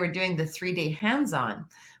day when we were doing the 3-day hands-on,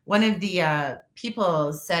 one of the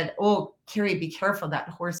people said, oh, Carrie, be careful. That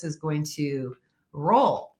horse is going to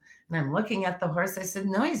roll. And I'm looking at the horse. I said,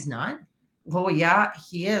 no, he's not. Well, yeah,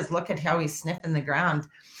 he is. Look at how he's sniffing the ground.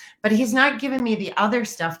 But he's not giving me the other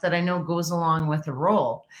stuff that I know goes along with a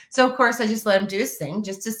role. So, of course, I just let him do his thing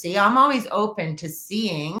just to see. I'm always open to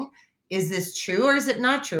seeing, is this true or is it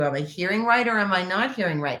not true? Am I hearing right or am I not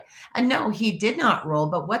hearing right? And no, he did not roll.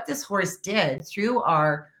 But what this horse did through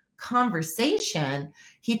our conversation,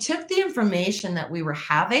 he took the information that we were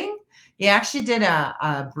having. He actually did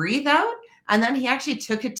a breathe out, and then he actually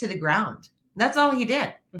took it to the ground. That's all he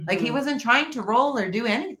did. Like, he wasn't trying to roll or do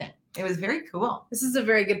anything. It was very cool. This is a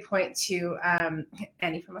very good point too.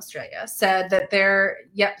 Annie from Australia said that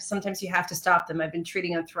sometimes you have to stop them. I've been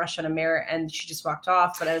treating a thrush on a mare and she just walked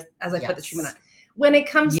off. But as I put the treatment on, when it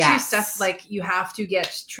comes to stuff like you have to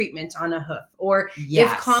get treatment on a hoof, or if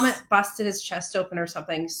Comet busted his chest open or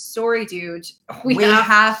something, sorry, dude, we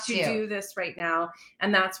have to do this right now.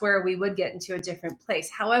 And that's where we would get into a different place.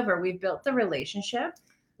 However, we've built the relationship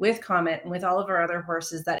with Comet and with all of our other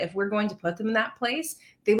horses that if we're going to put them in that place,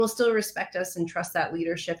 they will still respect us and trust that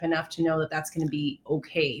leadership enough to know that that's going to be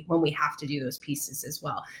okay when we have to do those pieces as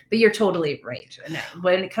well. But you're totally right. And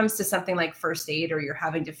when it comes to something like first aid or you're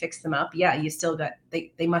having to fix them up, you still got,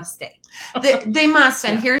 they must stay. They must.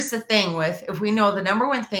 And here's the thing with, if we know the number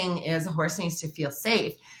one thing is a horse needs to feel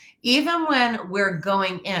safe, even when we're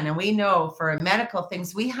going in, and we know for medical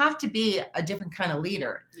things, we have to be a different kind of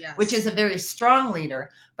leader, which is a very strong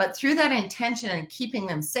leader. But through that intention and keeping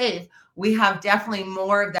them safe, we have definitely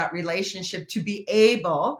more of that relationship to be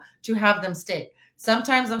able to have them stay.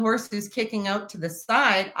 Sometimes a horse who's kicking out to the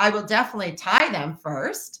side, I will definitely tie them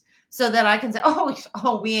first so that I can say,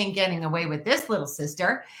 oh, we ain't getting away with this, little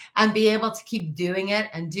sister, and be able to keep doing it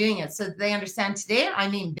and doing it. So they understand today, I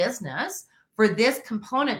mean business for this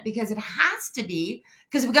component, because it has to be,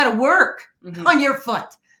 because we got to work on your foot.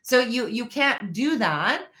 So you can't do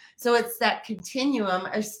that. So it's that continuum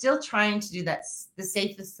of still trying to do that, the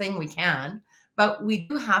safest thing we can. But we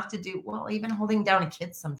do have to do, even holding down a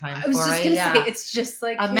kid sometimes. I was just going to say, it's just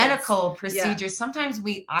like a medical procedure. Sometimes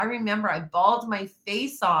I remember I bawled my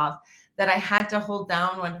face off that I had to hold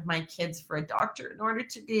down one of my kids for a doctor in order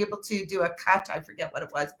to be able to do a cut. I forget what it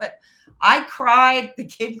was, but I cried, the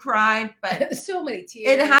kid cried, but so many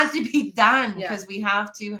tears. It has to be done because we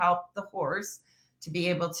have to help the horse to be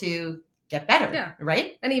able to get better,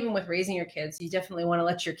 right? And even with raising your kids, you definitely want to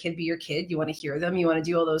let your kid be your kid. You want to hear them. You want to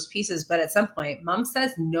do all those pieces. But at some point, mom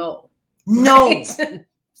says no. No. Right?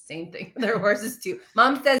 Same thing with their horses too.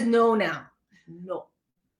 Mom says no now. No.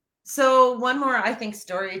 So one more, I think,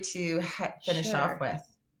 story to finish off with.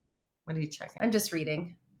 What are you checking? I'm just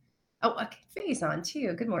reading. Oh, okay. Faye's on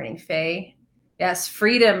too. Good morning, Faye. Yes,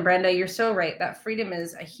 freedom, Brenda. You're so right. That freedom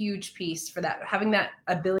is a huge piece for that. Having that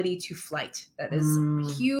ability to flight. That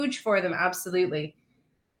is huge for them. Absolutely.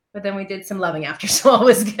 But then we did some loving after, so all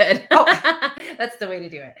was good. That's the way to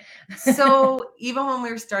do it. So even when we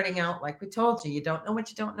were starting out, like we told you don't know what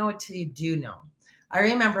you don't know until you do know. I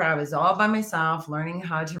remember I was all by myself learning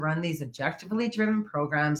how to run these objectively driven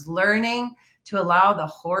programs, learning to allow the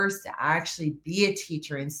horse to actually be a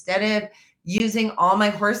teacher instead of using all my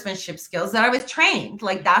horsemanship skills that I was trained.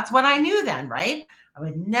 Like that's what I knew then, right? I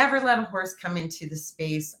would never let a horse come into the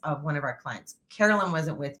space of one of our clients. Carolyn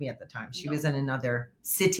wasn't with me at the time. She was in another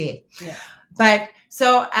city. Yeah. But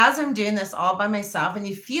so as I'm doing this all by myself, and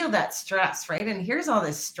you feel that stress, right? And here's all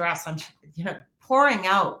this stress I'm pouring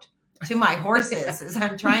out to my horses as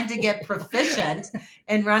I'm trying to get proficient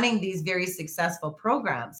in running these very successful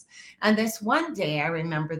programs. And this one day, I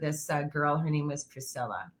remember this girl, her name was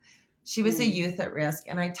Priscilla. She was a youth at risk.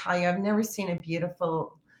 And I tell you, I've never seen a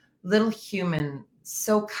beautiful little human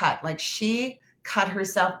so cut. Like she cut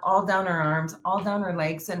herself all down her arms, all down her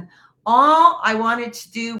legs. And all I wanted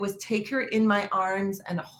to do was take her in my arms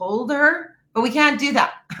and hold her. But we can't do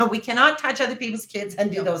that. We cannot touch other people's kids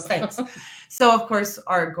and do those things. So, of course,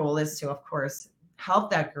 our goal is to, of course, help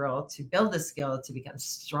that girl to build the skill to become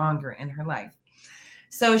stronger in her life.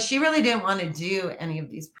 So she really didn't want to do any of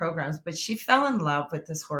these programs, but she fell in love with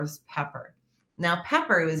this horse, Pepper. Now,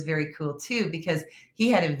 Pepper was very cool, too, because he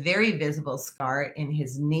had a very visible scar in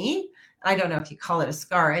his knee. I don't know if you call it a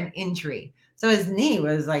scar, an injury. So his knee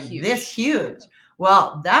was like this huge.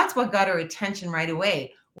 Well, that's what got her attention right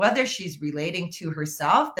away. Whether she's relating to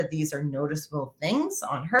herself, that these are noticeable things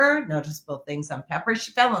on her, noticeable things on Pepper,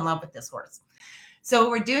 she fell in love with this horse. So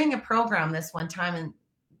we're doing a program this one time, and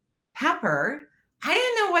Pepper, I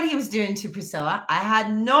didn't know what he was doing to Priscilla. I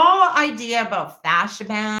had no idea about fascia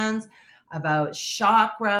bands, about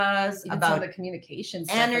chakras, even about the communication,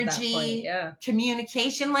 energy,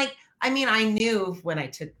 communication. Like I mean, I knew when I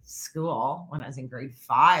took school, when I was in grade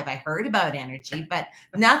 5, I heard about energy, but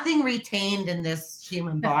nothing retained in this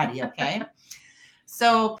human body. Okay.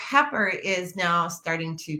 So Pepper is now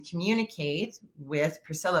starting to communicate with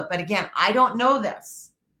Priscilla. But again, I don't know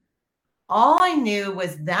this. All I knew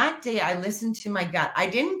was that day I listened to my gut. I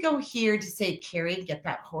didn't go here to say, Carrie, get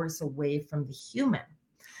that horse away from the human.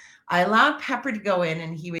 I allowed Pepper to go in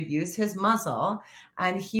and he would use his muzzle,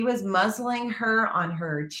 and he was muzzling her on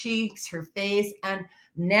her cheeks, her face, and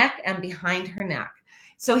neck, and behind her neck.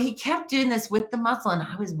 So he kept doing this with the muzzle, and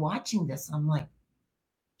I was watching this. I'm like,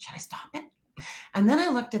 should I stop it? And then I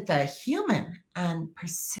looked at the human, and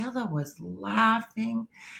Priscilla was laughing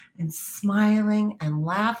and smiling and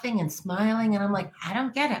laughing and smiling. And I'm like, I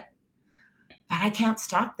don't get it, but I can't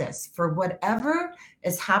stop this. For whatever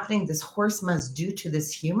is happening, this horse must do to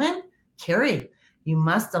this human. Carrie, you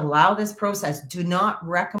must allow this process. Do not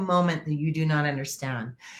wreck a moment that you do not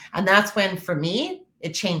understand. And that's when, for me,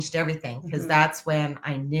 it changed everything, because that's when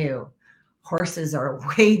I knew horses are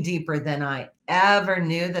way deeper than I ever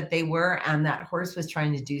knew that they were. And that horse was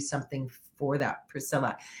trying to do something for that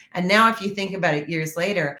Priscilla. And now if you think about it years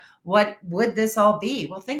later, what would this all be?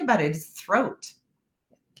 Well, think about it. It's throat.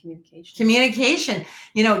 Communication,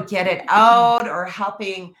 get it out, or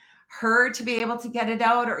helping her to be able to get it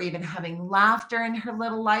out, or even having laughter in her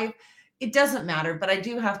little life. It doesn't matter. But I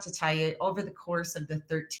do have to tell you, over the course of the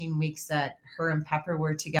 13 weeks that her and Pepper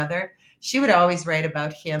were together, she would always write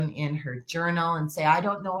about him in her journal and say, I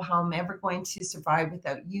don't know how I'm ever going to survive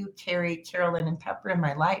without you, Carrie, Carolyn, and Pepper in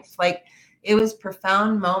my life. Like, it was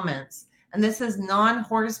profound moments. And this is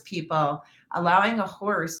non-horse people allowing a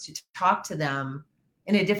horse to talk to them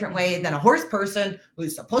in a different way than a horse person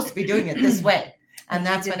who's supposed to be doing it this way. And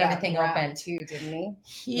that's when everything opened too, didn't he?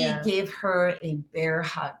 He gave her a bear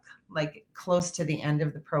hug, like close to the end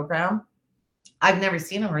of the program. I've never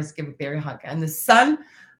seen a horse give a bear hug. And the sun,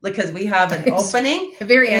 because we have an opening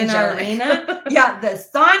very in our arena. Yeah, the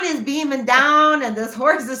sun is beaming down, and this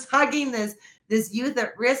horse is hugging this youth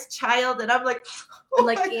at risk child. And I'm like, oh,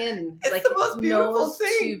 like the most beautiful nose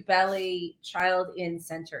thing. to belly, child in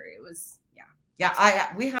center. It was,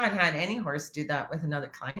 Yeah, we haven't had any horse do that with another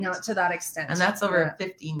client. Not to that extent. And that's over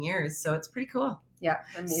 15 years. So it's pretty cool. Yeah,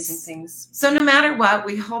 amazing things. So no matter what,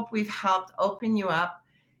 we hope we've helped open you up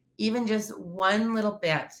even just one little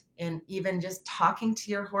bit, in even just talking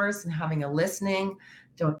to your horse and having a listening.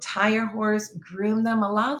 Don't tie your horse, groom them,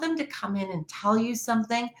 allow them to come in and tell you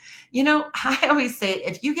something. I always say,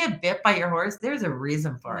 if you get bit by your horse, there's a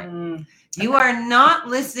reason for it. You are not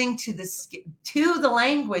listening to the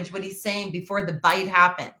language, what he's saying before the bite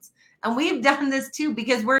happens. And we've done this too,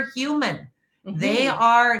 because we're human. Mm-hmm. They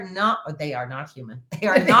are not human. They are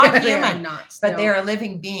not human, they are but they're a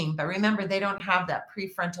living being. But remember, they don't have that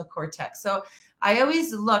prefrontal cortex. So I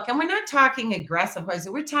always look, and we're not talking aggressive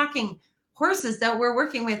horses. We're talking horses that we're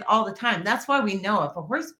working with all the time. That's why we know if a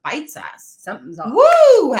horse bites us, something's off.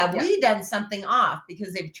 Woo! Have we done something off?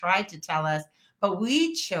 Because they've tried to tell us, but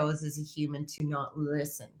we chose as a human to not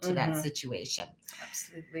listen to that situation.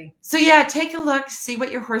 Absolutely. So take a look, see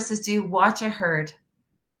what your horses do, watch a herd,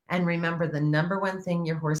 and remember, the number one thing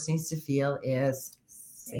your horse needs to feel is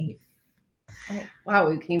safe. Oh, wow,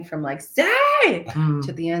 we came from like safe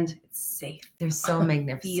to the end. It's safe. They're so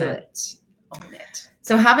magnificent. Feel it. Own it.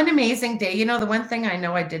 So have an amazing day. The one thing I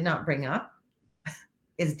know I did not bring up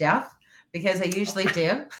is death, because I usually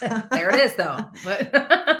do. There it is, though. But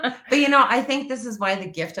I think this is why the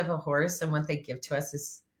gift of a horse and what they give to us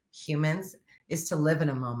as humans is to live in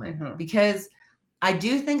a moment. Because I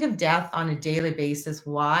do think of death on a daily basis.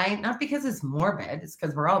 Why? Not because it's morbid. It's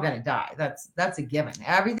because we're all going to die. That's a given.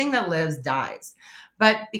 Everything that lives dies.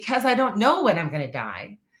 But because I don't know when I'm going to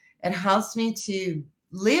die, it helps me to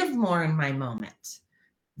live more in my moment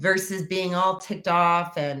versus being all ticked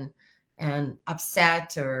off and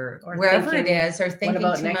upset or wherever thinking, it is, or thinking what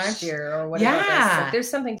about too next much. Year or what about this? Like, there's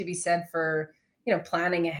something to be said for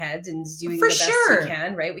planning ahead and doing the best you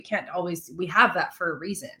can, right? We can't always, we have that for a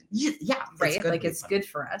reason. Yeah. Right. Like, it's good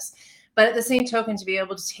for us. But at the same token, to be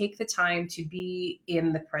able to take the time to be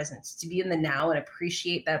in the present, to be in the now, and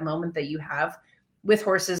appreciate that moment that you have with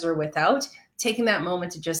horses or without, taking that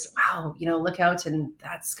moment to just, wow, look out and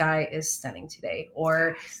that sky is stunning today.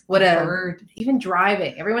 Or what a bird, even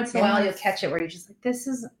driving. Every once in a while you'll catch it where you're just like, this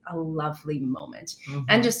is a lovely moment.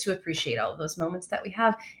 And just to appreciate all of those moments that we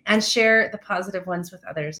have and share the positive ones with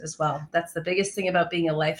others as well. That's the biggest thing about being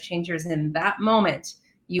a life changer, is in that moment,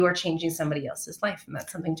 you are changing somebody else's life. And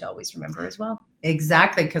that's something to always remember as well.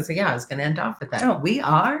 Exactly. Because I was going to end off with that. We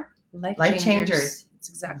are life changers. That's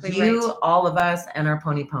exactly you, right. all of us, and our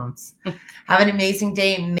pony pons. Have an amazing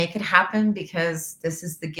day. Make it happen, because this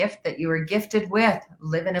is the gift that you are gifted with.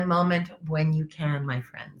 Live in a moment when you can, my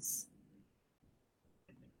friends.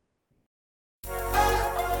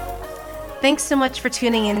 Thanks so much for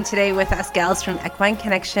tuning in today with us gals from Equine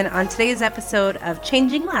Connection on today's episode of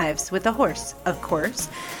Changing Lives with a Horse, of course.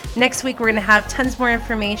 Next week, we're going to have tons more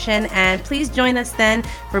information, and please join us then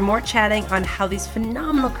for more chatting on how these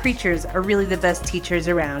phenomenal creatures are really the best teachers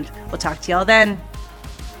around. We'll talk to y'all then.